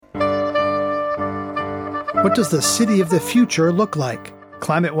What does the city of the future look like?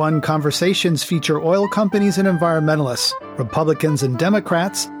 Climate One conversations feature oil companies and environmentalists, Republicans and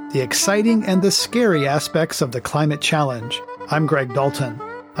Democrats, the exciting and the scary aspects of the climate challenge. I'm Greg Dalton.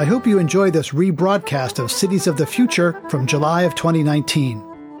 I hope you enjoy this rebroadcast of Cities of the Future from July of 2019.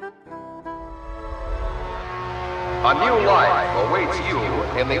 A new life awaits you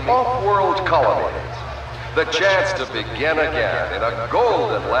in the off-world colonies. The chance to begin again in a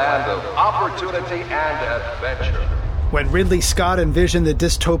golden land of opportunity and adventure. When Ridley Scott envisioned the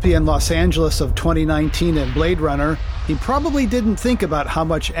dystopian Los Angeles of 2019 in Blade Runner, he probably didn't think about how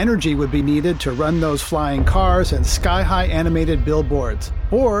much energy would be needed to run those flying cars and sky-high animated billboards,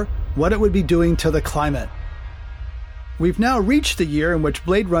 or what it would be doing to the climate. We've now reached the year in which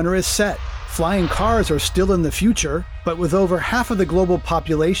Blade Runner is set. Flying cars are still in the future, but with over half of the global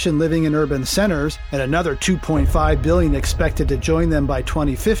population living in urban centers and another 2.5 billion expected to join them by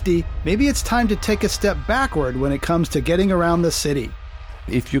 2050, maybe it's time to take a step backward when it comes to getting around the city.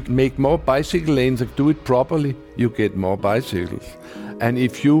 If you make more bicycle lanes and do it properly, you get more bicycles. And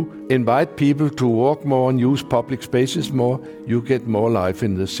if you invite people to walk more and use public spaces more, you get more life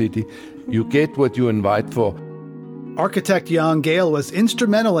in the city. You get what you invite for. Architect Jan Gehl was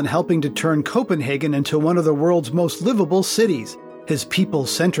instrumental in helping to turn Copenhagen into one of the world's most livable cities. His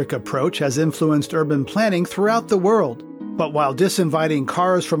people-centric approach has influenced urban planning throughout the world. But while disinviting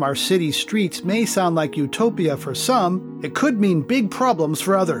cars from our city streets may sound like utopia for some, it could mean big problems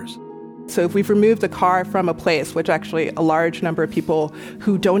for others. So if we've removed the car from a place, which actually a large number of people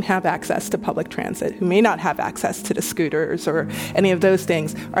who don't have access to public transit, who may not have access to the scooters or any of those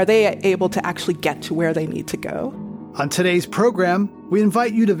things, are they able to actually get to where they need to go? On today's program, we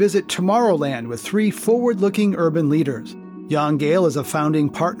invite you to visit Tomorrowland with three forward-looking urban leaders. Jan Gehl is a founding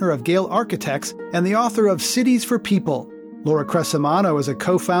partner of Gehl Architects and the author of Cities for People. Laura Crescimano is a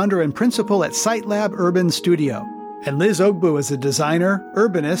co-founder and principal at SiteLab Urban Studio. And Liz Ogbu is a designer,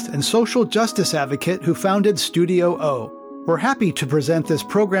 urbanist, and social justice advocate who founded Studio O. We're happy to present this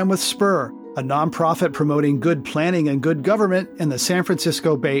program with Spur, a nonprofit promoting good planning and good government in the San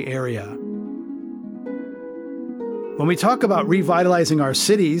Francisco Bay Area. When we talk about revitalizing our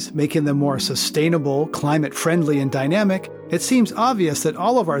cities, making them more sustainable, climate-friendly, and dynamic, it seems obvious that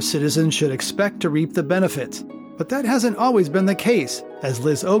all of our citizens should expect to reap the benefits. But that hasn't always been the case, as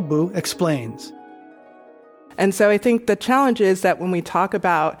Liz Ogbu explains. And so I think the challenge is that when we talk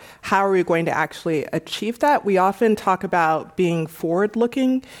about how are we going to actually achieve that, we often talk about being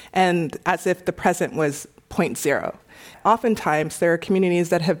forward-looking and as if the present was point zero. Oftentimes, there are communities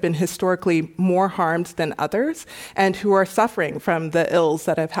that have been historically more harmed than others and who are suffering from the ills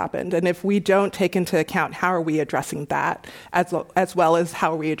that have happened. And if we don't take into account how are we addressing that, as well as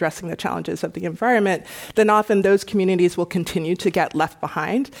how are we addressing the challenges of the environment, then often those communities will continue to get left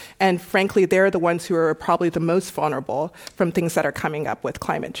behind. And frankly, they're the ones who are probably the most vulnerable from things that are coming up with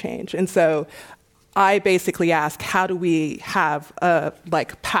climate change. And so I basically ask, how do we have a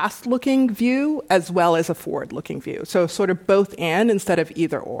past-looking view as well as a forward-looking view? So sort of both and instead of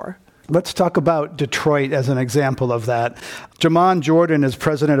either or. Let's talk about Detroit as an example of that. Jaman Jordan is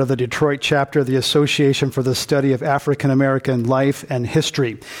president of the Detroit chapter of the Association for the Study of African American Life and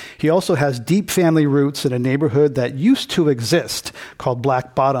History. He also has deep family roots in a neighborhood that used to exist called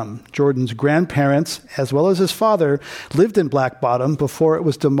Black Bottom. Jordan's grandparents, as well as his father, lived in Black Bottom before it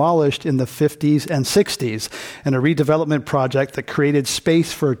was demolished in the 50s and 60s in a redevelopment project that created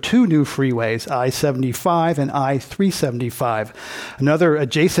space for two new freeways, I-75 and I-375. Another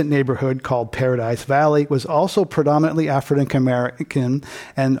adjacent neighborhood called Paradise Valley was also predominantly African American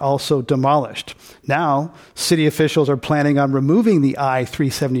and also demolished. Now, city officials are planning on removing the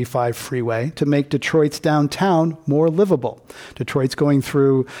I-375 freeway to make Detroit's downtown more livable. Detroit's going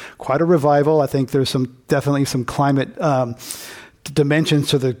through quite a revival. I think there's definitely some climate dimensions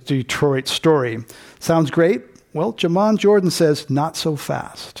to the Detroit story. Sounds great? Well, Jaman Jordan says not so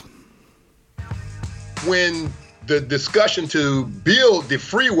fast. When the discussion to build the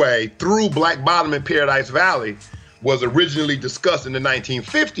freeway through Black Bottom and Paradise Valley was originally discussed in the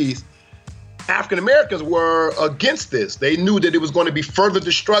 1950s, African Americans were against this. They knew that it was going to be further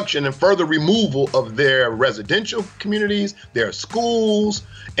destruction and further removal of their residential communities, their schools,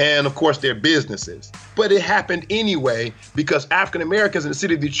 and of course their businesses. But it happened anyway because African Americans in the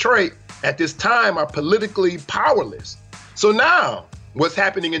city of Detroit at this time are politically powerless. So now what's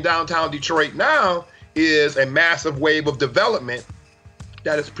happening in downtown Detroit now is a massive wave of development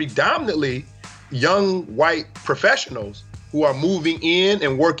that is predominantly young white professionals who are moving in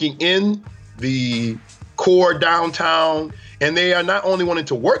and working in the core downtown. And they are not only wanting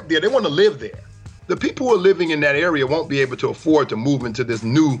to work there, they want to live there. The people who are living in that area won't be able to afford to move into this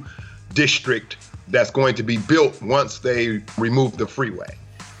new district that's going to be built once they remove the freeway.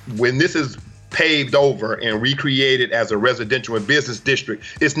 When this is paved over and recreated as a residential and business district,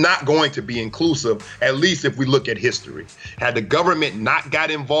 it's not going to be inclusive, at least if we look at history. Had the government not got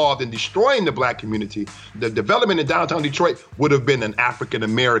involved in destroying the Black community, the development in downtown Detroit would have been an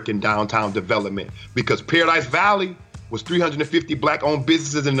African-American downtown development, because Paradise Valley was 350 Black-owned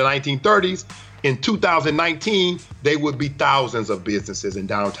businesses in the 1930s. In 2019, they would be thousands of businesses in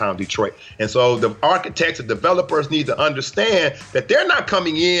downtown Detroit. And so the architects and developers need to understand that they're not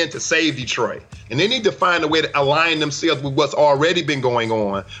coming in to save Detroit. And they need to find a way to align themselves with what's already been going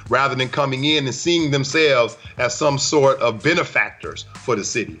on, rather than coming in and seeing themselves as some sort of benefactors for the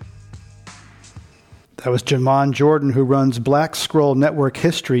city. That was Jamon Jordan, who runs Black Scroll Network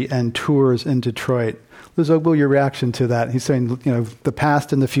History and Tours in Detroit. Liz Ogle, your reaction to that? He's saying, the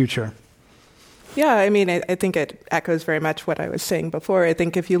past and the future. Yeah, I mean, I think it echoes very much what I was saying before. I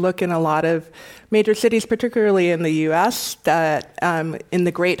think if you look in a lot of major cities, particularly in the U.S., that in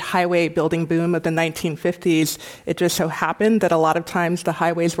the great highway building boom of the 1950s, it just so happened that a lot of times the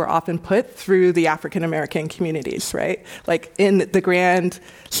highways were often put through the African-American communities, right? Like in the grand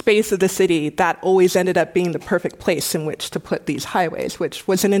space of the city, that always ended up being the perfect place in which to put these highways, which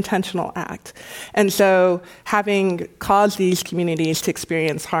was an intentional act. And so having caused these communities to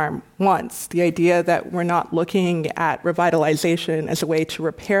experience harm once, the idea that we're not looking at revitalization as a way to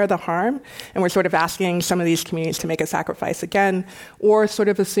repair the harm, and we're sort of asking some of these communities to make a sacrifice again, or sort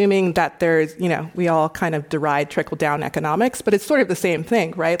of assuming that there's, we all kind of deride trickle-down economics, but it's sort of the same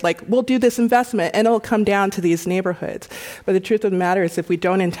thing, right? Like, we'll do this investment and it'll come down to these neighborhoods. But the truth of the matter is, if we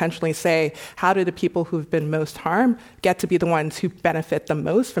don't intentionally say, how do the people who've been most harmed get to be the ones who benefit the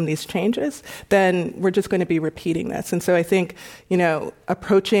most from these changes, then we're just going to be repeating this. And so I think,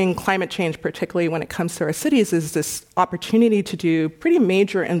 approaching climate change, particularly when it comes to our cities, is this opportunity to do pretty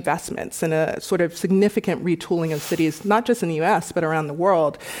major investments in a sort of significant retooling of cities, not just in the U.S., but around the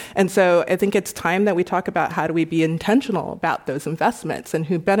world. And so I think it's time that we talk about how do we be intentional about those investments and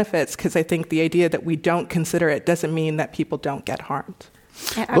who benefits, because I think the idea that we don't consider it doesn't mean that people don't get harmed.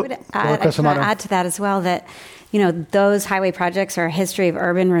 I would add to that as well that, those highway projects are a history of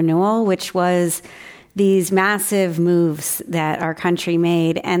urban renewal, which was these massive moves that our country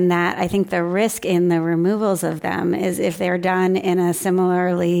made, and that I think the risk in the removals of them is if they're done in a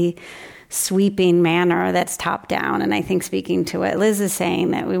similarly sweeping manner that's top down. And I think, speaking to what Liz is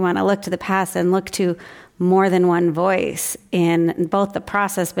saying, that we want to look to the past and look to more than one voice in both the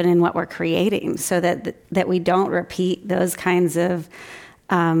process but in what we're creating, so that we don't repeat those kinds of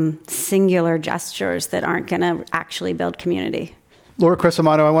singular gestures that aren't going to actually build community. Laura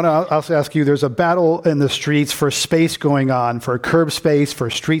Crescimano, I want to also ask you, there's a battle in the streets for space going on, for curb space,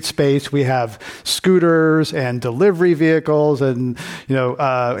 for street space. We have scooters and delivery vehicles and,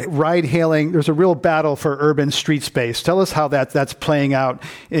 ride hailing. There's a real battle for urban street space. Tell us how that's playing out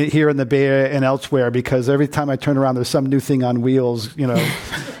here in the Bay Area and elsewhere, because every time I turn around, there's some new thing on wheels,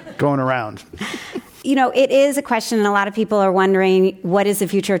 going around. It is a question, and a lot of people are wondering, what is the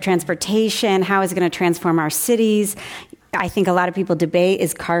future of transportation? How is it going to transform our cities? I think a lot of people debate,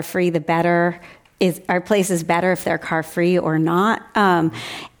 is car-free the better? Is our places better if they're car-free or not? And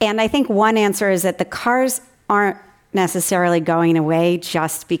I think one answer is that the cars aren't necessarily going away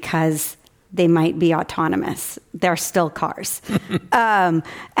just because they might be autonomous. They're still cars. And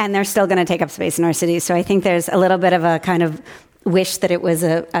they're still going to take up space in our cities. So I think there's a little bit of a kind of wish that it was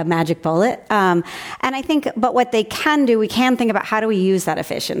a magic bullet. And I think, but what they can do, we can think about how do we use that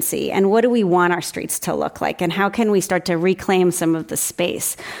efficiency and what do we want our streets to look like and how can we start to reclaim some of the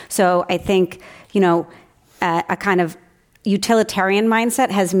space. So I think, a kind of utilitarian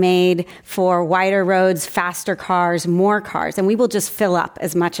mindset has made for wider roads, faster cars, more cars, and we will just fill up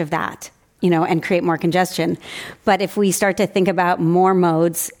as much of that, and create more congestion. But if we start to think about more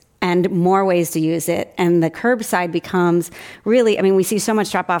modes and more ways to use it, and the curbside becomes really, we see so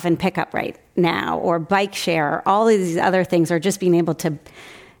much drop off in pickup right now, or bike share, all of these other things, are just being able to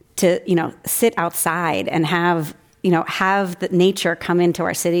sit outside and have the nature come into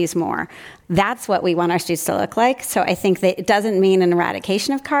our cities more. That's what we want our streets to look like. So I think that it doesn't mean an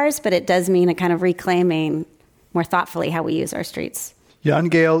eradication of cars, but it does mean a kind of reclaiming more thoughtfully how we use our streets.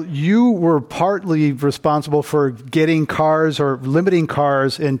 Jan Gehl, you were partly responsible for getting cars or limiting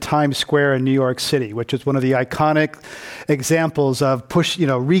cars in Times Square in New York City, which is one of the iconic examples of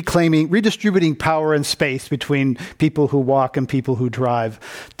redistributing power and space between people who walk and people who drive.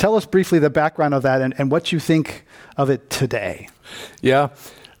 Tell us briefly the background of that and what you think of it today. Yeah.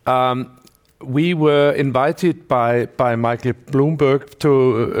 we were invited by Michael Bloomberg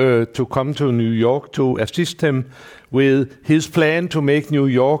to come to New York to assist him with his plan to make New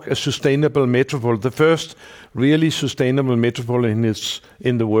York a sustainable metropole, the first really sustainable metropole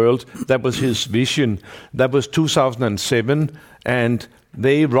in the world. That was his vision. That was 2007, and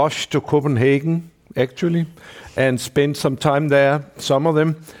they rushed to Copenhagen, actually, and spent some time there, some of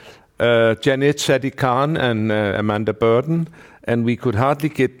them, Janet Sadiq-Khan and Amanda Burton, and we could hardly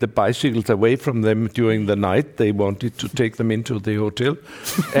get the bicycles away from them during the night. They wanted to take them into the hotel.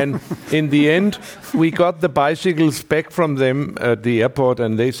 And in the end, we got the bicycles back from them at the airport,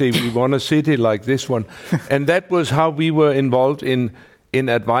 and they say, we want a city like this one. And that was how we were involved in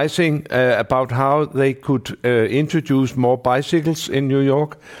advising about how they could introduce more bicycles in New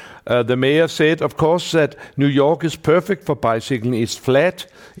York. The mayor said, of course, that New York is perfect for bicycling. It's flat,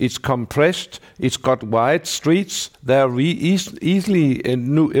 it's compressed, it's got wide streets. There are easily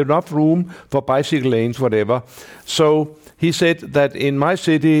enough room for bicycle lanes, whatever. So he said that in my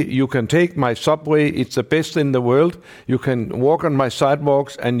city, you can take my subway. It's the best in the world. You can walk on my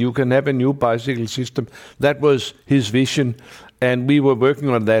sidewalks, and you can have a new bicycle system. That was his vision, and we were working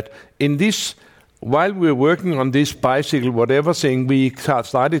on that. While we were working on this bicycle, whatever thing, we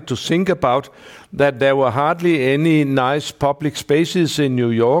started to think about that there were hardly any nice public spaces in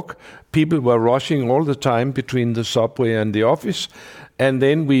New York. People were rushing all the time between the subway and the office. And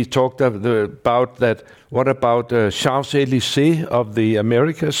then we talked about that. What about Champs-Élysées of the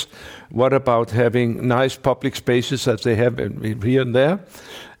Americas? What about having nice public spaces as they have here and there?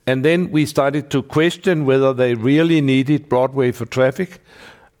 And then we started to question whether they really needed Broadway for traffic.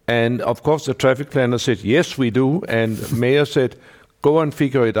 And of course, the traffic planner said, yes, we do. And the mayor said, go and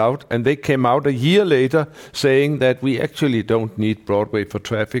figure it out. And they came out a year later saying that we actually don't need Broadway for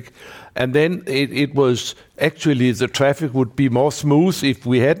traffic. And then it was actually the traffic would be more smooth if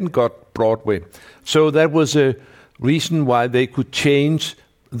we hadn't got Broadway. So that was a reason why they could change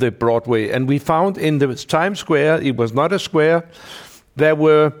the Broadway. And we found in the Times Square, it was not a square, there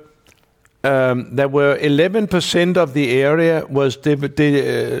were 11% of the area was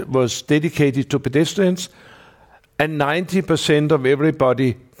dedicated to pedestrians, and 90% of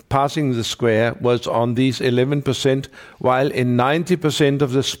everybody passing the square was on these 11%, while in 90%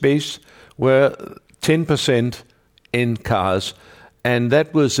 of the space were 10% in cars. And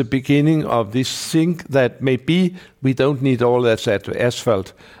that was the beginning of this thing that maybe we don't need all that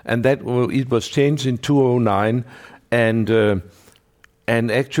asphalt. And that it was changed in 2009, and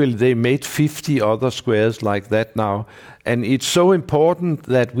actually they made 50 other squares like that now. And it's so important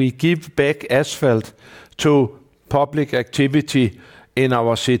that we give back asphalt to public activity in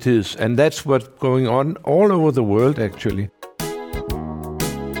our cities. And that's what's going on all over the world, actually.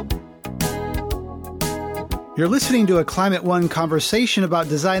 You're listening to a Climate One conversation about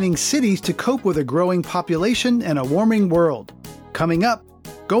designing cities to cope with a growing population and a warming world. Coming up,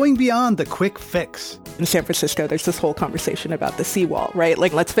 going beyond the quick fix. In San Francisco, there's this whole conversation about the seawall, right?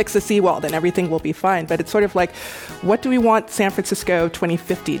 Like, let's fix the seawall, then everything will be fine. But it's sort of like, what do we want San Francisco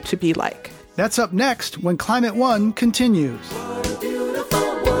 2050 to be like? That's up next when Climate One continues. What a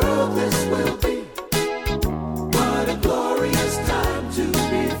beautiful world this will be. What a glorious time to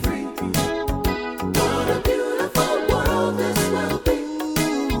be free. What a beautiful world this will be.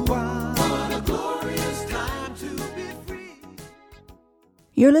 What a glorious time to be free.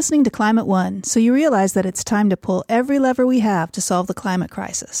 You're listening to Climate One, so you realize that it's time to pull every lever we have to solve the climate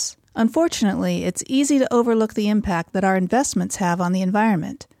crisis. Unfortunately, it's easy to overlook the impact that our investments have on the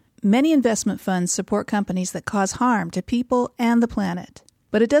environment. Many investment funds support companies that cause harm to people and the planet.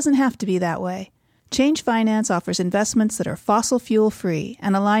 But it doesn't have to be that way. Change Finance offers investments that are fossil fuel free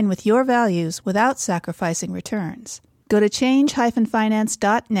and align with your values without sacrificing returns. Go to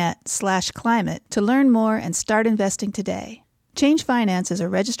changefinance.net/climate to learn more and start investing today. Change Finance is a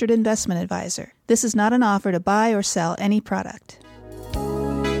registered investment advisor. This is not an offer to buy or sell any product.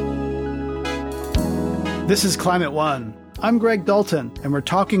 This is Climate One. I'm Greg Dalton, and we're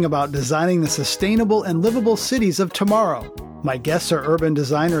talking about designing the sustainable and livable cities of tomorrow. My guests are urban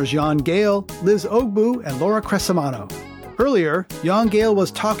designers Jan Gehl, Liz Ogbu, and Laura Crescimano. Earlier, Jan Gehl was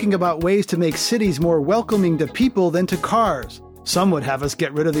talking about ways to make cities more welcoming to people than to cars. Some would have us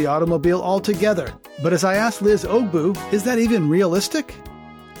get rid of the automobile altogether. But as I asked Liz Ogbu, is that even realistic?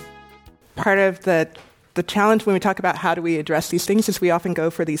 Part of the challenge when we talk about how do we address these things is we often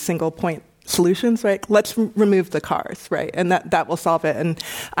go for these single point solutions, right? Let's remove the cars, right? And that will solve it. And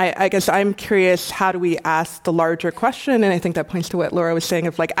I guess I'm curious, how do we ask the larger question? And I think that points to what Laura was saying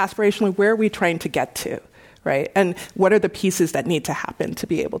of like aspirationally, where are we trying to get to, right? And what are the pieces that need to happen to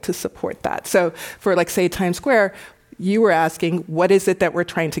be able to support that? So for like, say, Times Square, you were asking, what is it that we're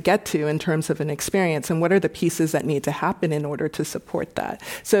trying to get to in terms of an experience, and what are the pieces that need to happen in order to support that?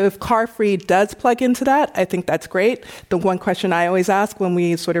 So if car-free does plug into that, I think that's great. The one question I always ask when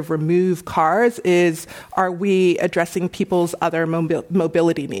we sort of remove cars is, are we addressing people's other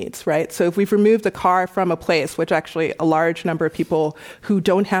mobility needs, right? So if we've removed the car from a place, which actually a large number of people who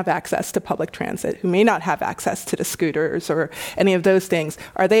don't have access to public transit, who may not have access to the scooters or any of those things,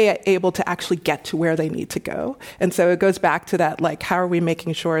 are they able to actually get to where they need to go? And so it goes back to that, like, how are we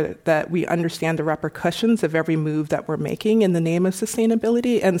making sure that we understand the repercussions of every move that we're making in the name of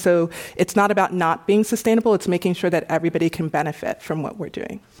sustainability? And so it's not about not being sustainable, it's making sure that everybody can benefit from what we're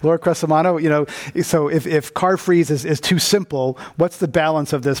doing. Laura Crescimano, so if car freeze is too simple, what's the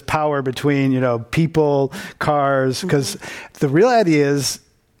balance of this power between, people, cars? Because the reality is,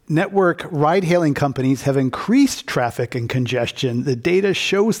 network ride-hailing companies have increased traffic and congestion. The data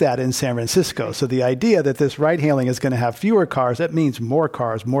shows that in San Francisco. So the idea that this ride-hailing is going to have fewer cars, that means more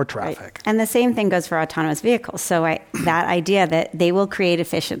cars, more traffic. Right. And the same thing goes for autonomous vehicles. So that idea that they will create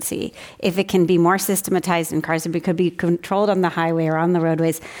efficiency, if it can be more systematized in cars, if it could be controlled on the highway or on the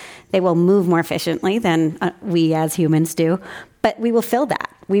roadways, they will move more efficiently than we as humans do. But we will fill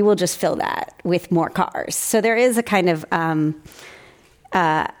that. We will just fill that with more cars. So there is a kind of...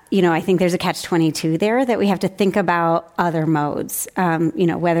 I think there's a catch-22 there that we have to think about other modes,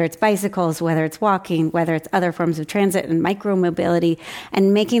 whether it's bicycles, whether it's walking, whether it's other forms of transit and micromobility,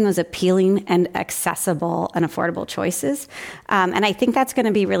 and making those appealing and accessible and affordable choices. And I think that's going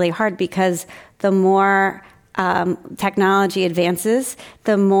to be really hard because the more technology advances,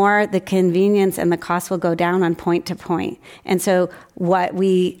 the more the convenience and the cost will go down on point to point. And so what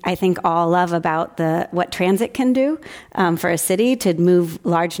we, I think, all love about what transit can do for a city to move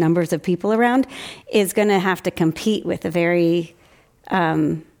large numbers of people around is going to have to compete with a very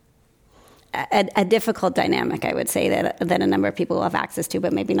a difficult dynamic, I would say, that a number of people will have access to,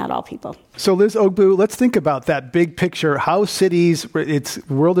 but maybe not all people. So Liz Ogbu, let's think about that big picture. How cities,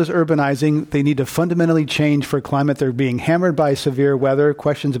 world is urbanizing. They need to fundamentally change for climate. They're being hammered by severe weather.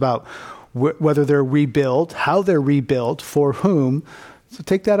 Questions about whether they're rebuilt, how they're rebuilt, for whom. So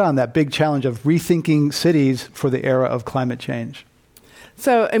take that on, that big challenge of rethinking cities for the era of climate change.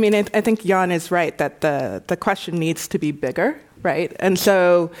 So, I think Jan is right that the question needs to be bigger, right? And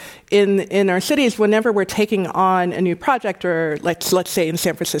so in our cities, whenever we're taking on a new project, or let's say in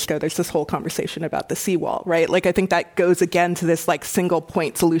San Francisco, there's this whole conversation about the seawall, right? Like, I think that goes again to this single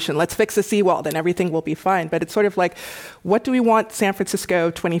point solution. Let's fix the seawall, then everything will be fine. But it's sort of like, what do we want San Francisco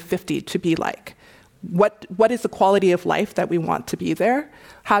 2050 to be like? What is the quality of life that we want to be there?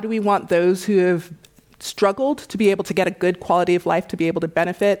 How do we want those who have struggled to be able to get a good quality of life, to be able to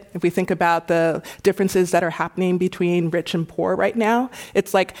benefit? If we think about the differences that are happening between rich and poor right now,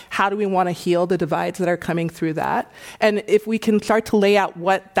 it's like, how do we want to heal the divides that are coming through that? And if we can start to lay out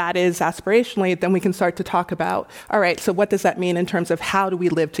what that is aspirationally, then we can start to talk about, all right, so what does that mean in terms of how do we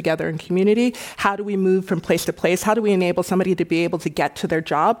live together in community? How do we move from place to place? How do we enable somebody to be able to get to their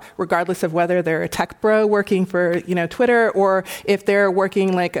job, regardless of whether they're a tech bro working for Twitter, or if they're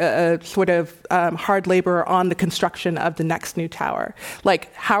working like a sort of hard labor on the construction of the next new tower?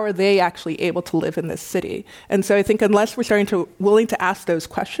 Like, how are they actually able to live in this city? And so I think unless we're willing to ask those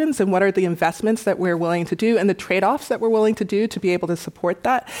questions, and what are the investments that we're willing to do and the trade-offs that we're willing to do to be able to support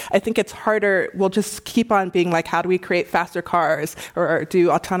that, I think it's harder. We'll just keep on being like, how do we create faster cars, or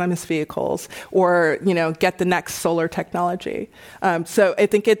do autonomous vehicles, or get the next solar technology? So I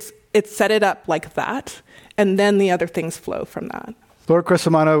think it's set it up like that, and then the other things flow from that. Laura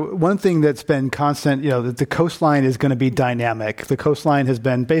Crescimano, one thing that's been constant, the coastline is going to be dynamic. The coastline has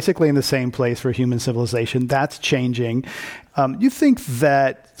been basically in the same place for human civilization. That's changing. You think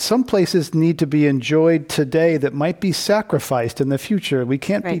that some places need to be enjoyed today that might be sacrificed in the future. We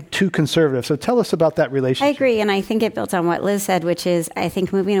can't be too conservative. So tell us about that relationship. I agree, and I think it built on what Liz said, which is, I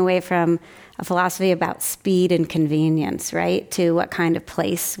think, moving away from a philosophy about speed and convenience, right, to what kind of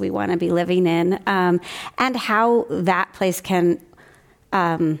place we want to be living in, and how that place can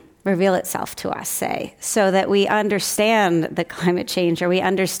reveal itself to us, say, so that we understand the climate change, or we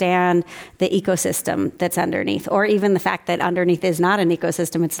understand the ecosystem that's underneath, or even the fact that underneath is not an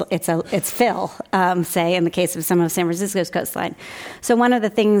ecosystem, it's fill, say, in the case of some of San Francisco's coastline. So one of the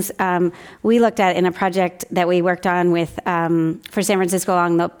things we looked at in a project that we worked on with for San Francisco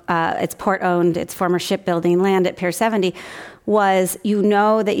along its port-owned, its former shipbuilding land at Pier 70, was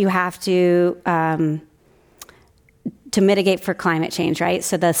that you have to mitigate for climate change, right?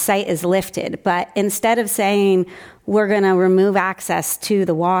 So the site is lifted. But instead of saying we're going to remove access to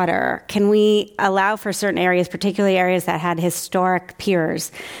the water, can we allow for certain areas, particularly areas that had historic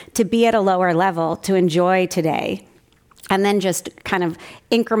piers, to be at a lower level to enjoy today and then just kind of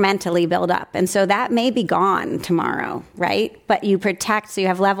incrementally build up. And so that may be gone tomorrow, right? But you protect, so you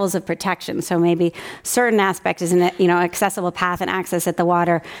have levels of protection. So maybe certain aspects is an accessible path and access at the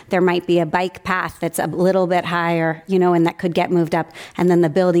water. There might be a bike path that's a little bit higher, and that could get moved up. And then the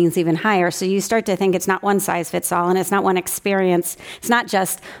building's even higher. So you start to think it's not one size fits all, and it's not one experience. It's not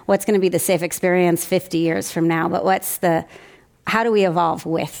just what's going to be the safe experience 50 years from now, but how do we evolve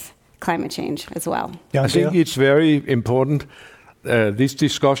with climate change as well? I think it's very important, this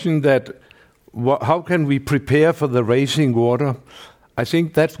discussion that how can we prepare for the rising water? I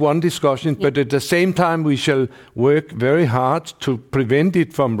think that's one discussion, but at the same time we shall work very hard to prevent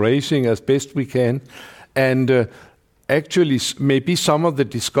it from rising as best we can. And actually, maybe some of the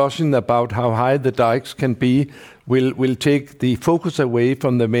discussion about how high the dikes can be will take the focus away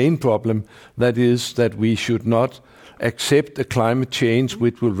from the main problem, that is that we should not accept a climate change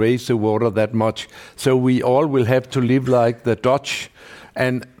which will raise the water that much. So we all will have to live like the Dutch.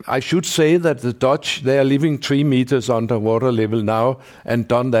 And I should say that the Dutch, they are living 3 meters under water level now and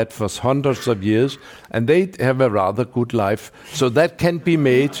done that for hundreds of years. And they have a rather good life. So that can be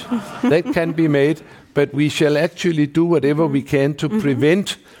made. But we shall actually do whatever we can to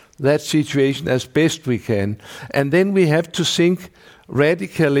prevent that situation as best we can. And then we have to think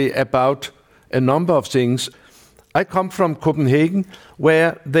radically about a number of things. I come from Copenhagen,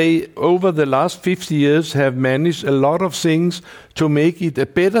 where they, over the last 50 years, have managed a lot of things to make it a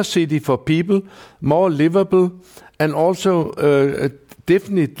better city for people, more livable, and also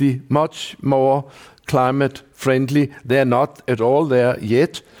definitely much more climate friendly. They're not at all there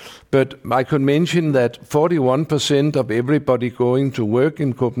yet, but I could mention that 41% of everybody going to work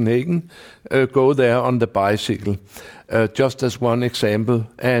in Copenhagen go there on the bicycle, just as one example.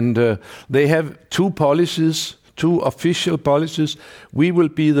 And they have two official policies. We will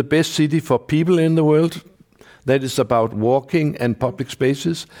be the best city for people in the world. That is about walking and public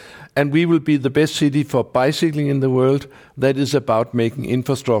spaces. And we will be the best city for bicycling in the world. That is about making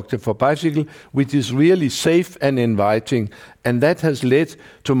infrastructure for bicycle, which is really safe and inviting. And that has led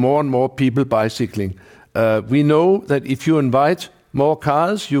to more and more people bicycling. We know that if you invite more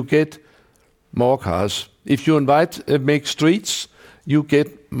cars, you get more cars. If you make streets, you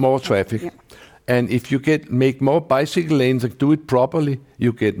get more traffic. Yeah. And if you make more bicycle lanes and do it properly,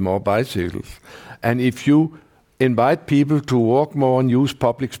 you get more bicycles. And if you invite people to walk more and use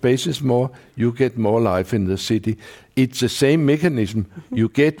public spaces more, you get more life in the city. It's the same mechanism. You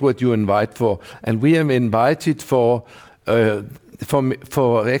get what you invite for. And we have invited for a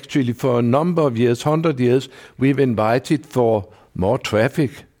number of years, 100 years, we've invited for more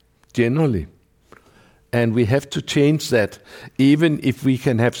traffic generally. And we have to change that, even if we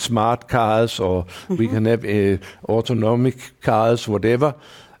can have smart cars or we can have autonomic cars, whatever.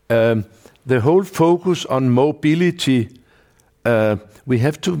 The whole focus on mobility, we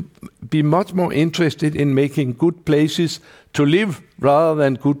have to be much more interested in making good places to live rather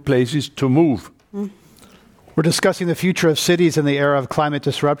than good places to move. We're discussing the future of cities in the era of climate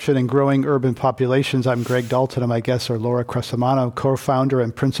disruption and growing urban populations. I'm Greg Dalton, and my guests are Laura Crescimano, co-founder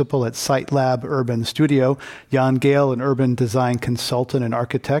and principal at SiteLab Urban Studio, Jan Gehl, an urban design consultant and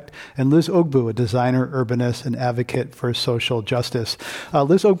architect, and Liz Ogbu, a designer, urbanist, and advocate for social justice.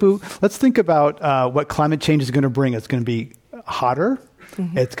 Liz Ogbu, let's think about what climate change is going to bring. It's going to be hotter.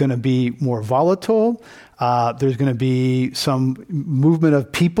 Mm-hmm. It's going to be more volatile. There's going to be some movement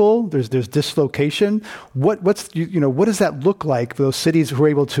of people. There's dislocation. What does that look like for those cities who are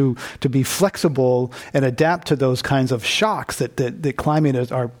able to be flexible and adapt to those kinds of shocks that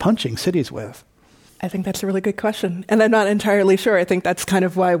climate are punching cities with? I think that's a really good question. And I'm not entirely sure. I think that's kind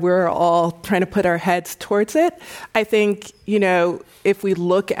of why we're all trying to put our heads towards it. I think, if we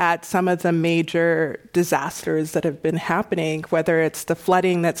look at some of the major disasters that have been happening, whether it's the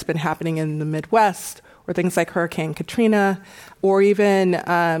flooding that's been happening in the Midwest, or things like Hurricane Katrina, or even,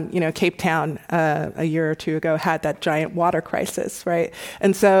 Cape Town a year or two ago had that giant water crisis, right?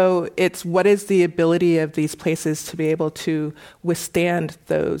 And so it's what is the ability of these places to be able to withstand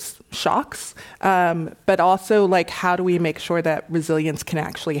those shocks, but also how do we make sure that resilience can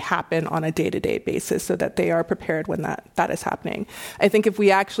actually happen on a day-to-day basis so that they are prepared when that is happening. I think if we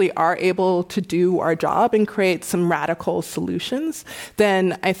actually are able to do our job and create some radical solutions,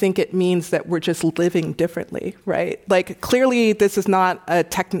 then I think it means that we're just living differently, right? Clearly this is not a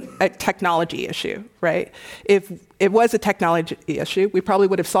technology issue, right? If it was a technology issue, we probably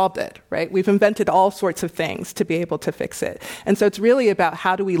would have solved it, right? We've invented all sorts of things to be able to fix it. And so it's really about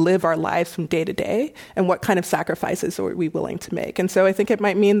how do we live our lives from day to day and what kind of sacrifices are we willing to make. And so I think it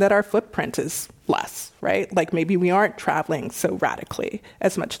might mean that our footprint is less, right? Like maybe we aren't traveling so radically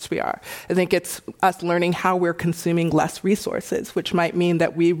as much as we are. I think it's us learning how we're consuming less resources, which might mean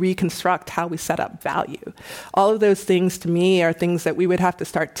that we reconstruct how we set up value. All of those things to me are things that we would have to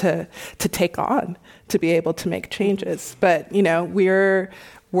start to take on to be able to make changes. But,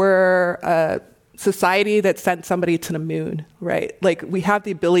 we're a society that sent somebody to the moon, right? Like we have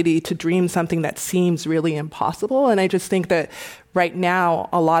the ability to dream something that seems really impossible. And I just think that right now,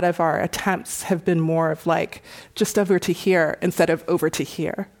 a lot of our attempts have been more of like just over to here instead of over to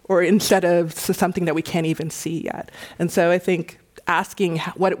here, or instead of something that we can't even see yet. And so I think asking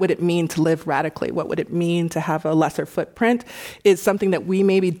what would it mean to live radically, what would it mean to have a lesser footprint, is something that we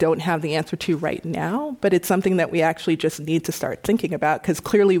maybe don't have the answer to right now, but it's something that we actually just need to start thinking about, because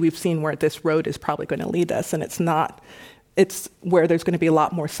clearly we've seen where this road is probably going to lead us, and it's where there's going to be a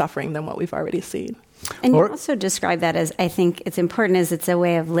lot more suffering than what we've already seen. And you also describe that as, I think it's important, as it's a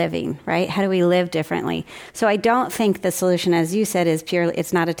way of living, right? How do we live differently? So I don't think the solution, as you said, is purely,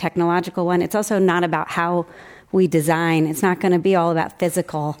 it's not a technological one. It's also not about how we design. It's not going to be all about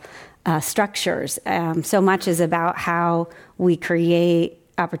physical structures. So much is about how we create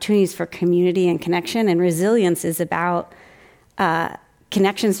opportunities for community and connection, and resilience is about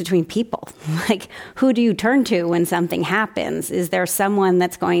connections between people. Like, who do you turn to when something happens? Is there someone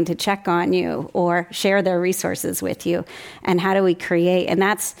that's going to check on you or share their resources with you? And how do we create? And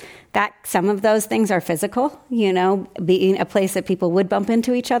that some of those things are physical, being a place that people would bump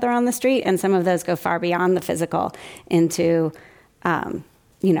into each other on the street, and some of those go far beyond the physical into,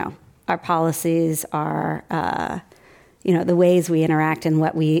 our policies, our, the ways we interact, and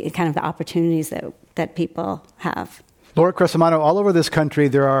the opportunities that people have. Laura Crescimano, all over this country,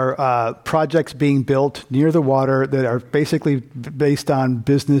 there are projects being built near the water that are basically based on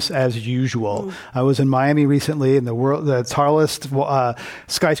business as usual. I was in Miami recently, and the tallest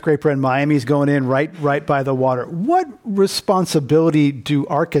skyscraper in Miami is going in right by the water. What responsibility do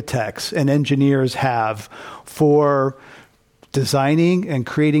architects and engineers have for designing and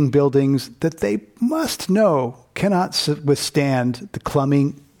creating buildings that they must know cannot withstand the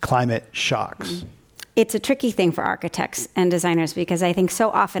climate shocks? It's a tricky thing for architects and designers, because I think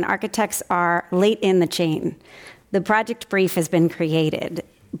so often architects are late in the chain. The project brief has been created.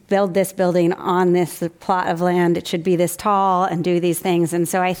 Build this building on this plot of land. It should be this tall and do these things. And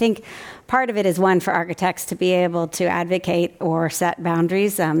so I think part of it is, one, for architects to be able to advocate or set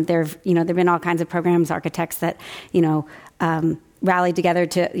boundaries. There've been all kinds of programs, architects that, rallied together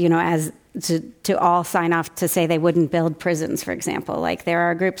to all sign off to say they wouldn't build prisons, for example. Like, there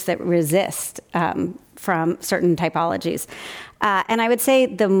are groups that resist from certain typologies. And I would say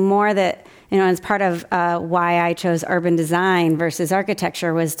the more that, as part of why I chose urban design versus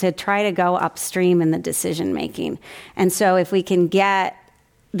architecture, was to try to go upstream in the decision making. And so if we can get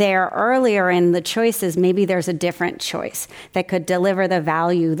there earlier in the choices, maybe there's a different choice that could deliver the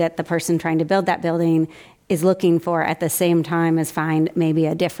value that the person trying to build that building is looking for, at the same time as find maybe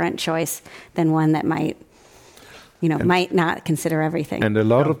a different choice than one that might not consider everything. And a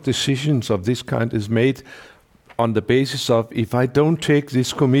lot of decisions of this kind is made on the basis of, if I don't take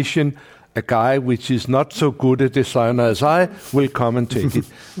this commission, a guy which is not so good a designer as I will come and take it.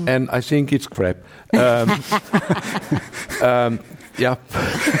 And I think it's crap. Yeah.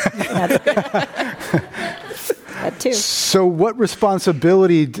 That too. So what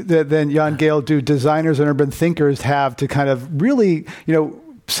responsibility then, Jan Gehl, do designers and urban thinkers have to kind of really,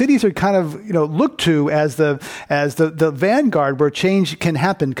 cities are kind of, looked to as the vanguard where change can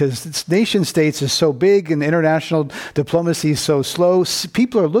happen, because nation states is so big and international diplomacy is so slow.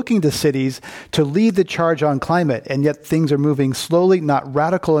 People are looking to cities to lead the charge on climate, and yet things are moving slowly, not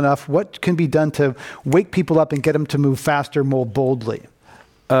radical enough. What can be done to wake people up and get them to move faster, more boldly?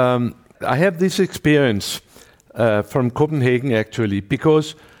 I have this experience from Copenhagen, actually,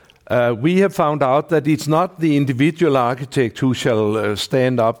 because we have found out that it's not the individual architect who shall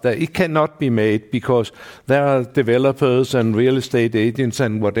stand up there. It cannot be made, because there are developers and real estate agents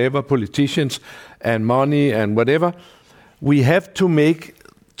and whatever, politicians and money and whatever. We have to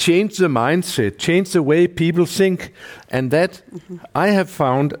change the mindset, change the way people think. And that I have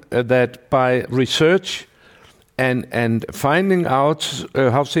found that by research and finding out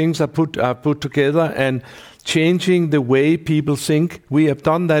how things are put together and changing the way people think. We have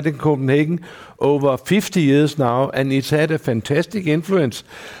done that in Copenhagen over 50 years now, and it's had a fantastic influence.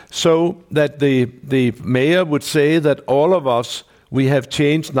 So that the mayor would say that all of us we have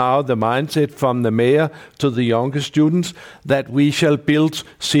changed now the mindset from the mayor to the younger students that we shall build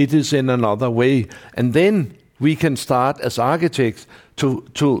cities in another way. And then we can start as architects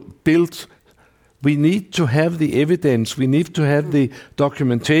to build. We need to have the evidence, we need to have the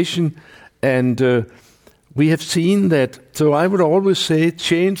documentation, and we have seen that. So I would always say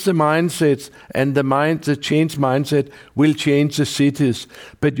change the mindsets, and the changed mindset will change the cities.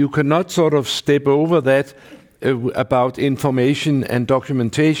 But you cannot sort of step over that about information and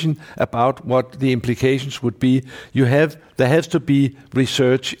documentation about what the implications would be. There has to be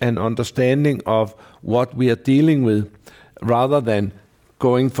research and understanding of what we are dealing with, rather than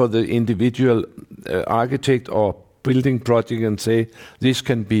going for the individual architect or building project and say this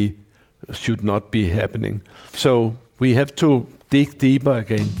should not be happening. So we have to dig deeper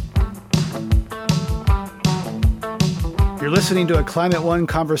again. You're listening to a Climate One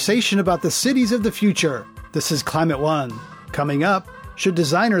conversation about the cities of the future. This is Climate One. Coming up, should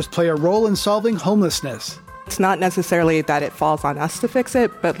designers play a role in solving homelessness? It's not necessarily that it falls on us to fix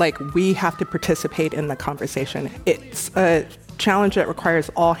it, but we have to participate in the conversation. It's a challenge that requires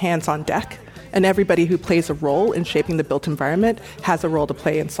all hands on deck, and everybody who plays a role in shaping the built environment has a role to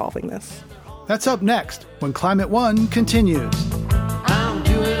play in solving this. That's up next when Climate One continues. I'm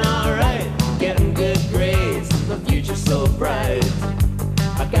doing all right, getting good grades. The future's so bright.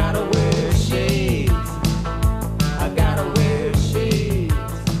 I gotta wear shades. I gotta wear shades.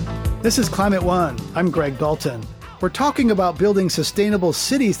 This is Climate One. I'm Greg Dalton. We're talking about building sustainable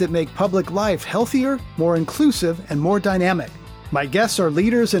cities that make public life healthier, more inclusive, and more dynamic. My guests are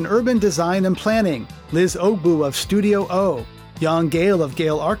leaders in urban design and planning, Liz Ogbu of Studio O, Jan Gale of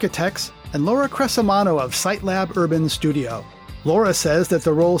Gale Architects, and Laura Cresamano of SiteLab Urban Studio. Laura says that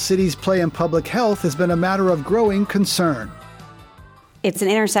the role cities play in public health has been a matter of growing concern. It's an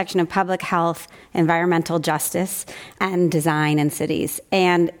intersection of public health, environmental justice, and design in cities.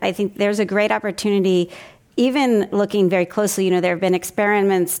 And I think there's a great opportunity, even looking very closely, there have been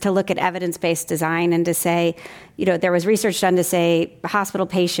experiments to look at evidence-based design and to say, there was research done to say hospital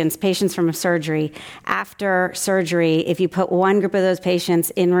patients from surgery, after surgery, if you put one group of those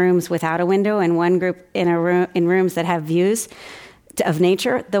patients in rooms without a window and one group in rooms that have views of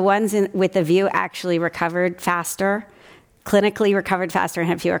nature, the ones with the view actually recovered faster, clinically recovered faster, and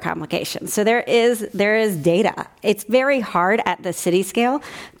had fewer complications. So there is data. It's very hard at the city scale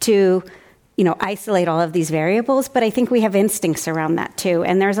to isolate all of these variables, but I think we have instincts around that too.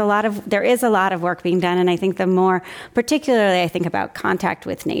 And there is a lot of work being done. And I think particularly I think about contact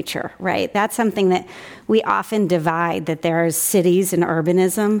with nature, right? That's something that we often divide, that there's cities and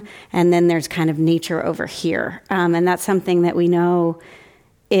urbanism, and then there's kind of nature over here. And that's something that we know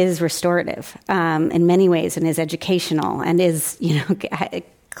is restorative in many ways, and is educational, and is,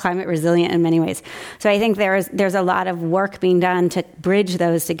 climate resilient in many ways. So I think there's a lot of work being done to bridge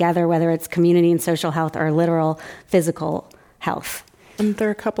those together, whether it's community and social health or literal physical health. And there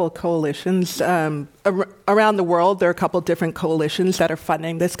are a couple of coalitions around the world. There are a couple of different coalitions that are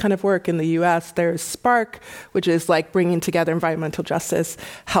funding this kind of work. In the U.S., there's Spark, which is bringing together environmental justice,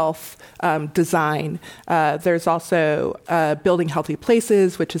 health, design. There's also Building Healthy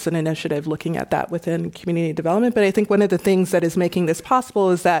Places, which is an initiative looking at that within community development. But I think one of the things that is making this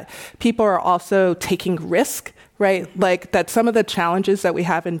possible is that people are also taking risk, right? That some of the challenges that we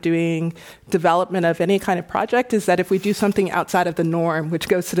have in doing development of any kind of project is that if we do something outside of the norm, which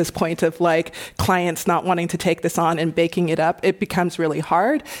goes to this point of clients not wanting to take this on and baking it up, it becomes really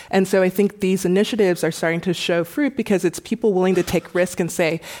hard. And so I think these initiatives are starting to show fruit because it's people willing to take risk and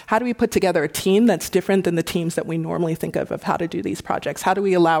say, how do we put together a team that's different than the teams that we normally think of how to do these projects? How do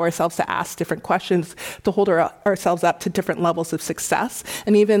we allow ourselves to ask different questions, to hold ourselves up to different levels of success?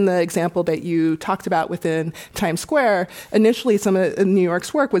 And even the example that you talked about within Times Square, initially some of New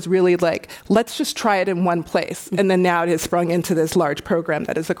York's work was really let's just try it in one place. And then now it has sprung into this large program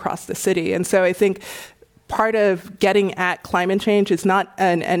that is across the city. And so I think part of getting at climate change is not,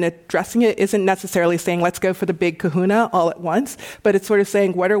 and addressing it isn't necessarily saying, let's go for the big kahuna all at once, but it's sort of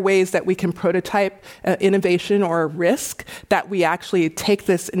saying, what are ways that we can prototype innovation or risk, that we actually take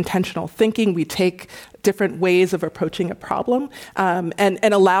this intentional thinking, we take different ways of approaching a problem, and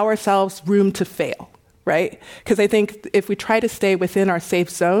allow ourselves room to fail. Right? Because I think if we try to stay within our safe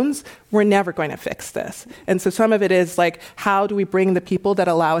zones, we're never going to fix this. And so some of it is how do we bring the people that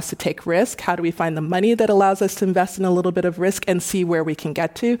allow us to take risk? How do we find the money that allows us to invest in a little bit of risk and see where we can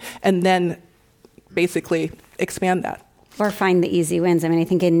get to, and then basically expand that? Or find the easy wins. I mean, I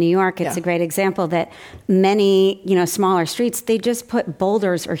think in New York, it's a great example that many, smaller streets, they just put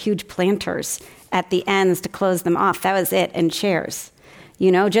boulders or huge planters at the ends to close them off. That was it, and chairs.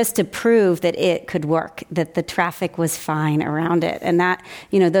 just to prove that it could work, that the traffic was fine around it. And that,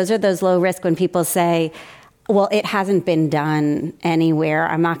 those are those low risk when people say, well, it hasn't been done anywhere.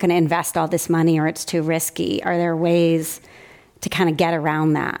 I'm not going to invest all this money or it's too risky. Are there ways to kind of get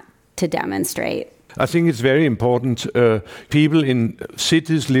around that to demonstrate? I think it's very important. People in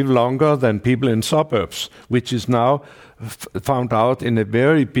cities live longer than people in suburbs, which is now found out in a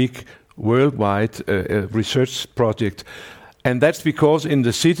very big worldwide research project. And that's because in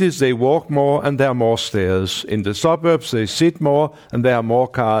the cities they walk more and there are more stairs. In the suburbs they sit more and there are more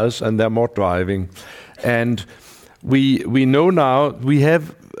cars and there are more driving. And we know now, we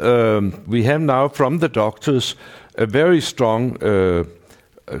have now from the doctors a very strong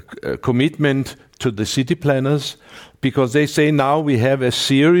commitment to the city planners, because they say now we have a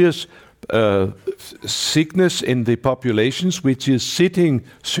serious sickness in the populations, which is sitting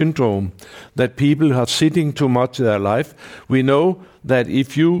syndrome, that people are sitting too much in their life. We know that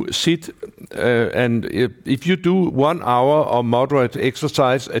if you sit and if you do 1 hour of moderate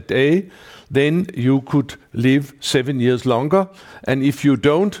exercise a day, then you could live 7 years longer. And if you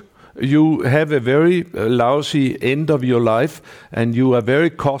don't, you have a very lousy end of your life, and you are very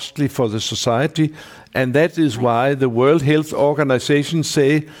costly for the society. And that is why the World Health Organization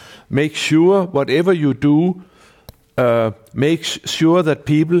say, make sure whatever you do, make sure that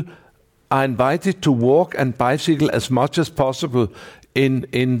people are invited to walk and bicycle as much as possible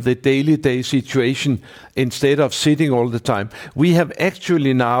in the daily situation instead of sitting all the time. We have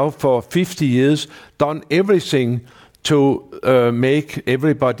actually now for 50 years done everything to make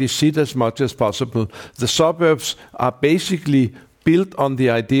everybody sit as much as possible. The suburbs are basically built on the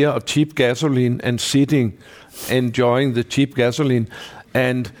idea of cheap gasoline and sitting, enjoying the cheap gasoline.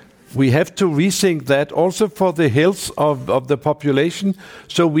 And we have to rethink that also for the health of the population,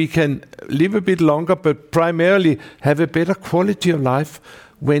 so we can live a bit longer, but primarily have a better quality of life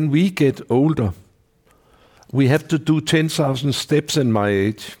when we get older. We have to do 10,000 steps in my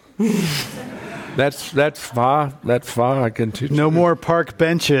age. That's far I can teach. No more park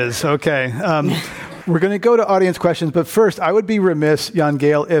benches. Okay. We're going to go to audience questions, but first, I would be remiss, Jan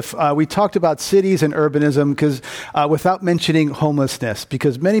Gehl, if we talked about cities and urbanism, because without mentioning homelessness,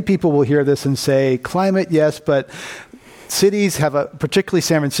 because many people will hear this and say, climate, yes, but cities have particularly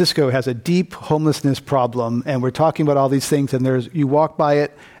San Francisco has a deep homelessness problem, and we're talking about all these things, and you walk by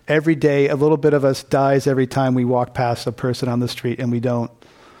it every day. A little bit of us dies every time we walk past a person on the street, and we don't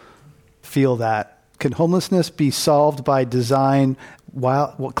feel that. Can homelessness be solved by design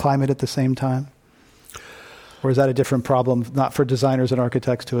while climate at the same time? Or is that a different problem, not for designers and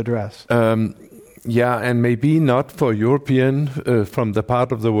architects to address? Yeah, and maybe not for European, from the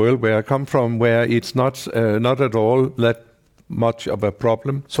part of the world where I come from, where it's not at all that much of a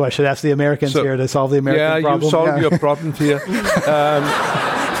problem. So I should ask the Americans here to solve the American problem? Yeah, you solve your problems here.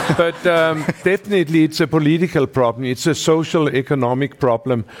 But definitely it's a political problem. It's a social economic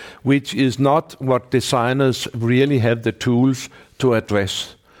problem, which is not what designers really have the tools to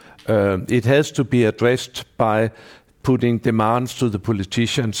address. It has to be addressed by putting demands to the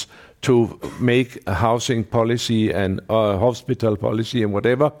politicians to make a housing policy and hospital policy and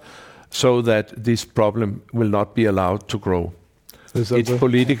whatever, so that this problem will not be allowed to grow. It's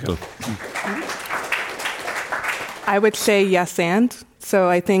political. I would say yes and. So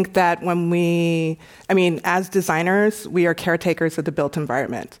I think that as designers, we are caretakers of the built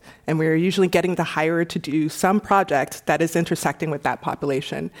environment. And we're usually getting the hired to do some project that is intersecting with that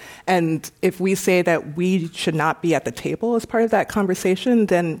population. And if we say that we should not be at the table as part of that conversation,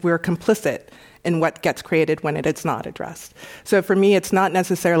 then we're complicit in what gets created when it is not addressed. So for me, it's not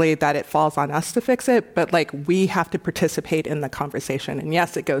necessarily that it falls on us to fix it, but we have to participate in the conversation. And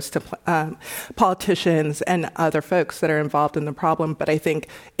yes, it goes to politicians and other folks that are involved in the problem, but I think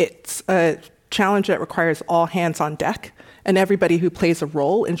it's a challenge that requires all hands on deck, and everybody who plays a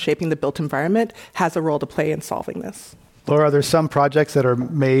role in shaping the built environment has a role to play in solving this. Laura, are there some projects that are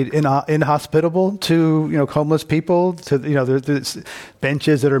made inhospitable to homeless people? To there's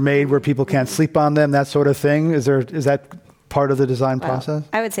benches that are made where people can't sleep on them, that sort of thing. Is that part of the design process?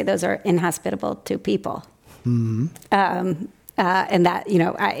 I would say those are inhospitable to people. Mm-hmm. And that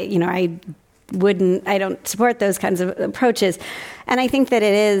I don't support those kinds of approaches, and I think that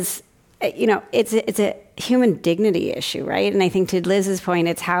it is. It's a human dignity issue, right? And I think to Liz's point,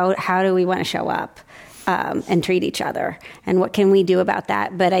 it's how do we want to show up and treat each other, and what can we do about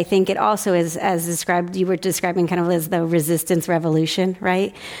that? But I think it also is, as described, you were describing kind of, Liz, the resistance revolution,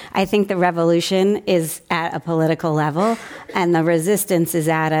 right? I think the revolution is at a political level, and the resistance is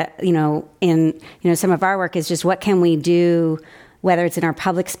at some of our work is just what can we do, whether it's in our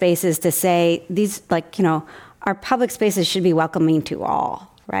public spaces, to say these, our public spaces should be welcoming to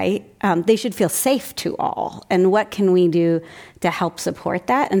all, right? They should feel safe to all. And what can we do to help support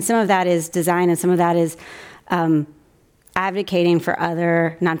that? And some of that is design, and some of that is advocating for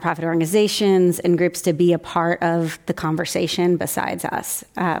other nonprofit organizations and groups to be a part of the conversation besides us.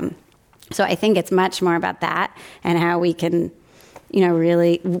 So I think it's much more about that and how we can,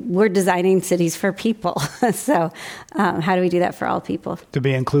 really, we're designing cities for people. So how do we do that for all people? To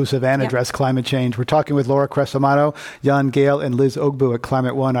be inclusive and address climate change. We're talking with Laura Crescimano, Jan Gale, and Liz Ogbu at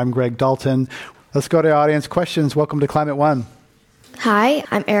Climate One. I'm Greg Dalton. Let's go to audience questions. Welcome to Climate One. Hi,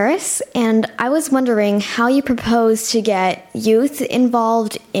 I'm Eris, and I was wondering how you propose to get youth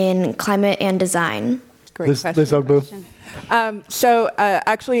involved in climate and design. Great question. Liz Ogbu.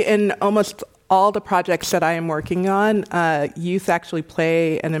 Actually, in almost all the projects that I am working on, youth actually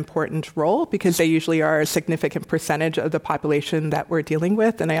play an important role because they usually are a significant percentage of the population that we're dealing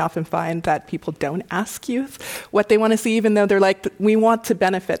with. And I often find that people don't ask youth what they want to see, even though they're like, we want to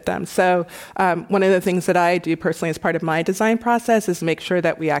benefit them. So one of the things that I do personally as part of my design process is make sure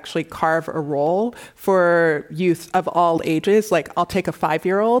that we actually carve a role for youth of all ages. Like, I'll take a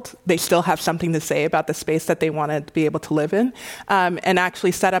 5-year-old. They still have something to say about the space that they want to be able to live in, and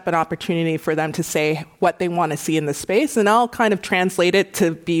actually set up an opportunity for them to say what they want to see in the space, and I'll kind of translate it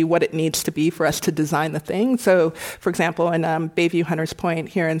to be what it needs to be for us to design the thing. So, for example, in Bayview Hunters Point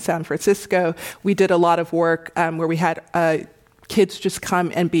here in San Francisco, we did a lot of work where we had kids just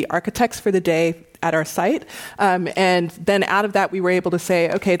come and be architects for the day at our site. And then out of that, we were able to say,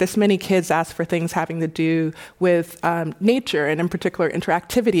 okay, this many kids asked for things having to do with nature, and in particular,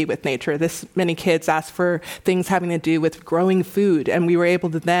 interactivity with nature. This many kids asked for things having to do with growing food. And we were able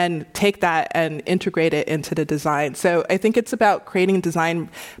to then take that and integrate it into the design. So I think it's about creating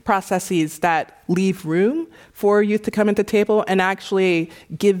design processes that leave room for youth to come at the table and actually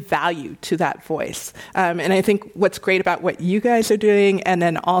give value to that voice. And I think what's great about what you guys are doing, and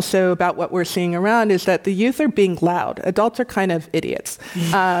then also about what we're seeing around, is that the youth are being loud. Adults are kind of idiots.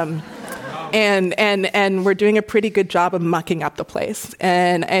 And we're doing a pretty good job of mucking up the place.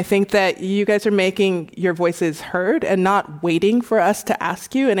 And I think that you guys are making your voices heard and not waiting for us to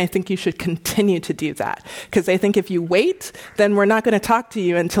ask you. And I think you should continue to do that. Because I think if you wait, then we're not going to talk to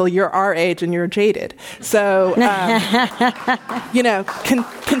you until you're our age and you're jaded. So,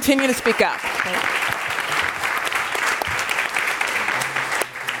 continue to speak up.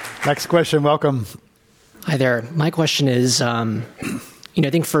 Next question. Welcome. Hi there. My question is, I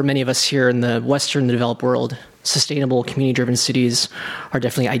think for many of us here in the Western developed world, sustainable, community-driven cities are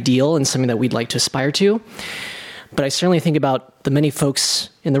definitely ideal and something that we'd like to aspire to. But I certainly think about the many folks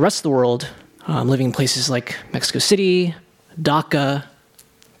in the rest of the world living in places like Mexico City, Dhaka,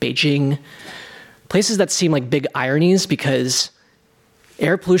 Beijing, places that seem like big ironies because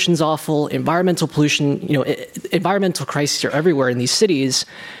air pollution's awful, environmental pollution, environmental crises are everywhere in these cities,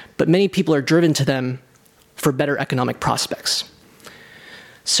 but many people are driven to them for better economic prospects.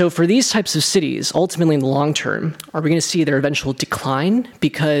 So for these types of cities, ultimately in the long term, are we going to see their eventual decline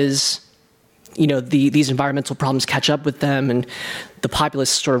because, these environmental problems catch up with them and the populace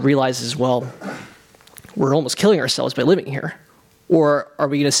sort of realizes, well, we're almost killing ourselves by living here? Or are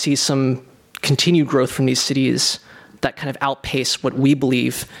we going to see some continued growth from these cities that kind of outpace what we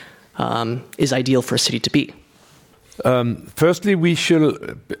believe is ideal for a city to be? Firstly, we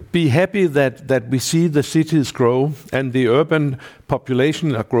should be happy that we see the cities grow and the urban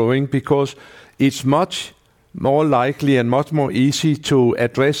population are growing, because it's much more likely and much more easy to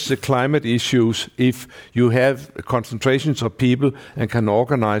address the climate issues if you have concentrations of people and can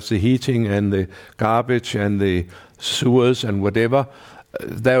organize the heating and the garbage and the sewers and whatever.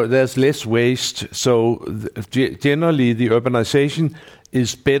 There's less waste. So generally, the urbanization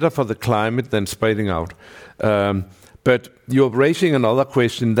is better for the climate than spreading out. But you're raising another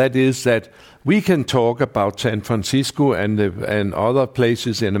question, that is that we can talk about San Francisco and other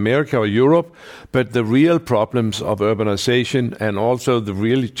places in America or Europe, but the real problems of urbanization and also the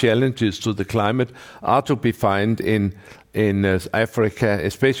real challenges to the climate are to be found in Africa,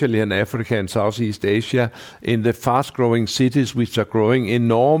 especially in Africa and Southeast Asia, in the fast-growing cities which are growing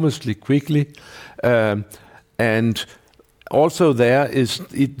enormously quickly. And also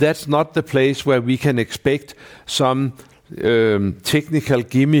that's not the place where we can expect some technical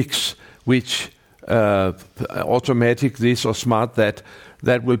gimmicks which automatic this or smart that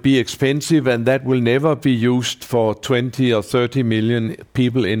will be expensive and that will never be used for 20 or 30 million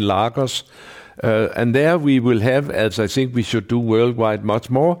people in Lagos. And there we will have, as I think we should do worldwide much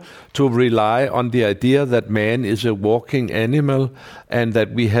more, to rely on the idea that man is a walking animal and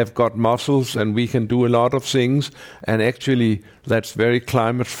that we have got muscles and we can do a lot of things. And actually, that's very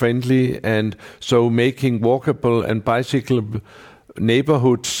climate friendly. And so making walkable and bicycle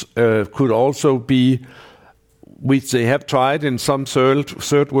neighborhoods could also be, which they have tried in some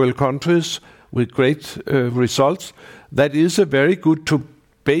third world countries with great results. That is a very good to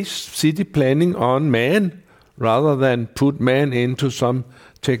base city planning on man rather than put man into some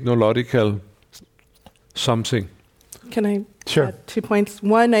technological something. Can I Sure. add 2 points?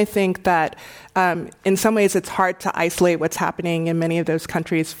 One, I think that in some ways it's hard to isolate what's happening in many of those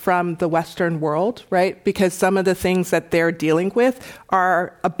countries from the Western world, right? Because some of the things that they're dealing with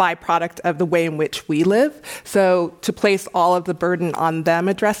are a byproduct of the way in which we live. So to place all of the burden on them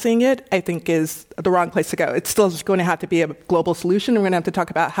addressing it, I think is the wrong place to go. It's still going to have to be a global solution. We're going to have to talk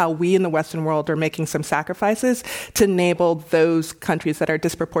about how we in the Western world are making some sacrifices to enable those countries that are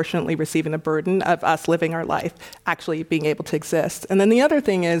disproportionately receiving the burden of us living our life actually being able to exist. And then the other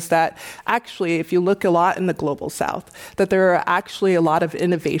thing is that actually, if you look a lot in the global south, that there are actually a lot of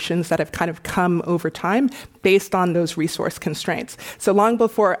innovations that have kind of come over time based on those resource constraints. So long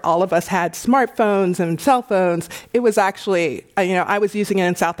before all of us had smartphones and cell phones, it was actually, I was using it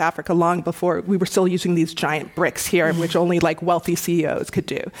in South Africa long before we were still using these giant bricks here, which only like wealthy CEOs could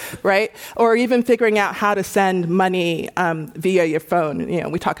do, right? Or even figuring out how to send money via your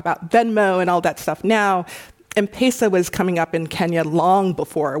phone. We talk about Venmo and all that stuff now. M-Pesa was coming up in Kenya long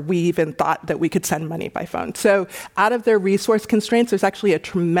before we even thought that we could send money by phone. So out of their resource constraints, there's actually a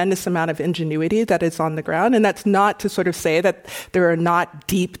tremendous amount of ingenuity that is on the ground. And that's not to sort of say that there are not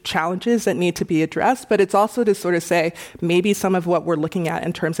deep challenges that need to be addressed, but it's also to sort of say maybe some of what we're looking at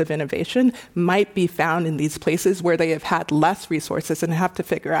in terms of innovation might be found in these places where they have had less resources and have to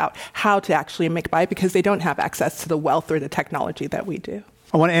figure out how to actually make by because they don't have access to the wealth or the technology that we do.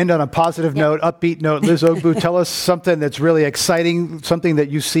 I want to end on a positive note, upbeat note. Liz Ogbu, tell us something that's really exciting, something that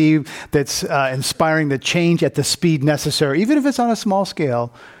you see that's inspiring the change at the speed necessary, even if it's on a small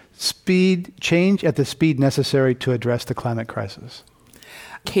scale, change at the speed necessary to address the climate crisis.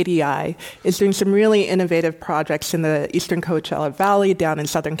 KDI is doing some really innovative projects in the Eastern Coachella Valley down in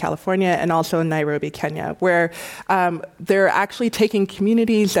Southern California and also in Nairobi, Kenya, where they're actually taking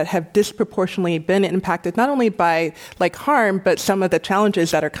communities that have disproportionately been impacted not only by harm, but some of the challenges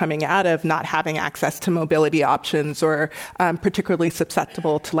that are coming out of not having access to mobility options or particularly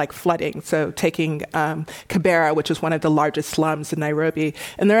susceptible to flooding. So taking Kibera, which is one of the largest slums in Nairobi,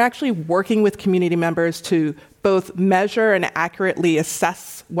 and they're actually working with community members to both measure and accurately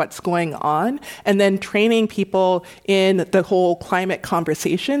assess what's going on, and then training people in the whole climate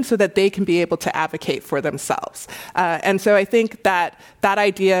conversation so that they can be able to advocate for themselves. And so I think that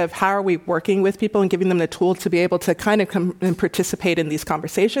idea of how are we working with people and giving them the tools to be able to kind of come and participate in these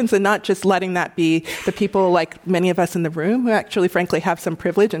conversations and not just letting that be the people like many of us in the room who actually, frankly, have some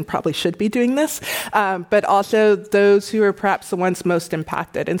privilege and probably should be doing this, but also those who are perhaps the ones most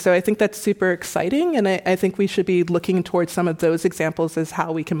impacted. And so I think that's super exciting, and I think we should be looking towards some of those examples as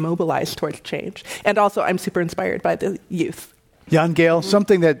how we can mobilize towards change. And also, I'm super inspired by the youth. Jan Gehl,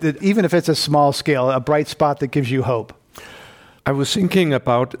 something that even if it's a small scale, a bright spot that gives you hope. I was thinking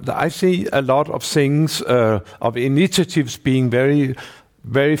about, I see a lot of things, of initiatives being very,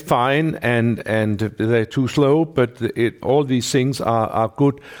 very fine and they're too slow, but all these things are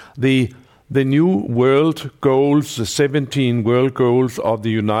good. The new world goals, the 17 world goals of the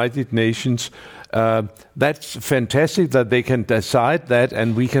United Nations, that's fantastic that they can decide that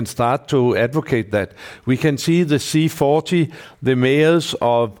and we can start to advocate that. We can see the C40, the mayors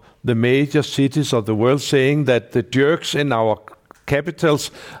of the major cities of the world saying that the jerks in our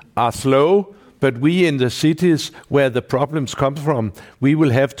capitals are slow, but we in the cities where the problems come from, we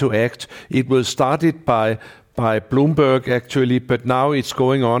will have to act. It was started by Bloomberg actually, but now it's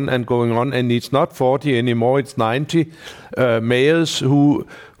going on, and it's not 40 anymore, it's 90 mayors who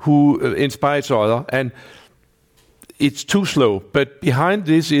inspire each other, and it's too slow. But behind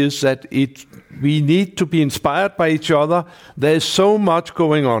this is that we need to be inspired by each other. There is so much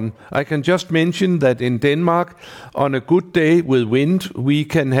going on. I can just mention that in Denmark, on a good day with wind, we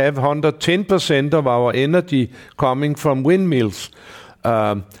can have 110% of our energy coming from windmills.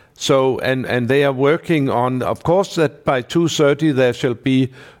 So, and they are working on, of course, that by 2030 there shall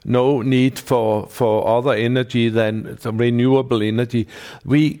be no need for other energy than renewable energy.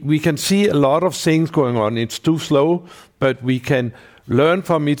 We can see a lot of things going on. It's too slow, but we can learn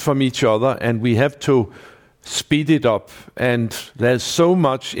from each other, and we have to speed it up. And there's so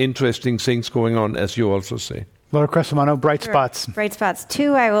much interesting things going on, as you also say. Laura Crescimano, bright spots. Bright spots.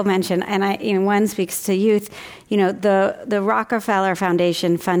 Two I will mention, and one speaks to youth. The Rockefeller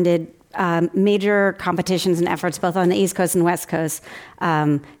Foundation funded major competitions and efforts both on the East Coast and West Coast,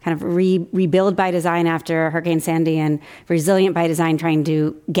 kind of rebuild by design after Hurricane Sandy and resilient by design, trying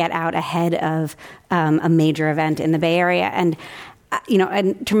to get out ahead of a major event in the Bay Area. And,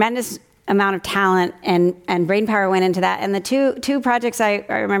 a tremendous amount of talent and brainpower went into that. And the two projects I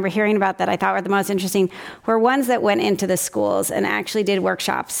remember hearing about that I thought were the most interesting were ones that went into the schools and actually did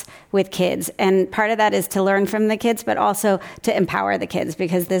workshops with kids. And part of that is to learn from the kids, but also to empower the kids,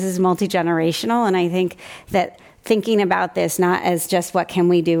 because this is multi-generational. And I think that thinking about this not as just what can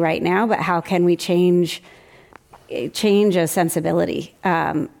we do right now, but how can we change a sensibility,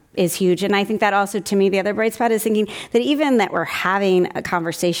 is huge. And I think that also, to me, the other bright spot is thinking that even that we're having a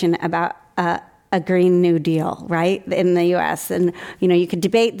conversation about a Green New Deal, right, in the U.S. And, you could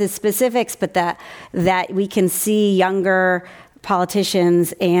debate the specifics, but that we can see younger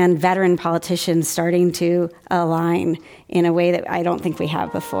politicians and veteran politicians starting to align in a way that I don't think we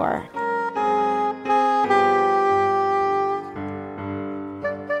have before.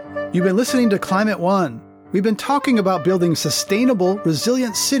 You've been listening to Climate One. We've been talking about building sustainable,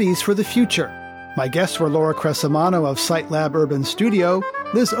 resilient cities for the future. My guests were Laura Crescimano of SiteLab Urban Studio,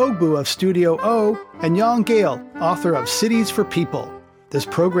 Liz Ogbu of Studio O, and Jan Gale, author of Cities for People. This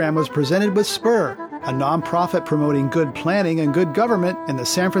program was presented with Spur, a nonprofit promoting good planning and good government in the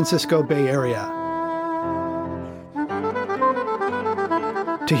San Francisco Bay Area.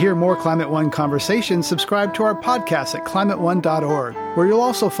 To hear more Climate One conversations, subscribe to our podcast at climateone.org, where you'll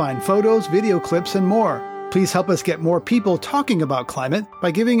also find photos, video clips, and more. Please help us get more people talking about climate by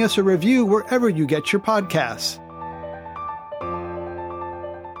giving us a review wherever you get your podcasts.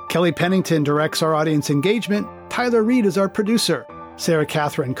 Kelly Pennington directs our audience engagement. Tyler Reed is our producer. Sarah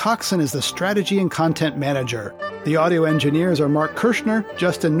Catherine Coxon is the strategy and content manager. The audio engineers are Mark Kirshner,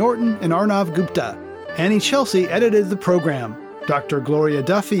 Justin Norton, and Arnav Gupta. Annie Chelsea edited the program. Dr. Gloria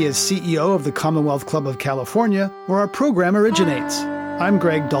Duffy is CEO of the Commonwealth Club of California, where our program originates. I'm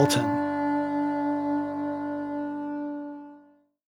Greg Dalton.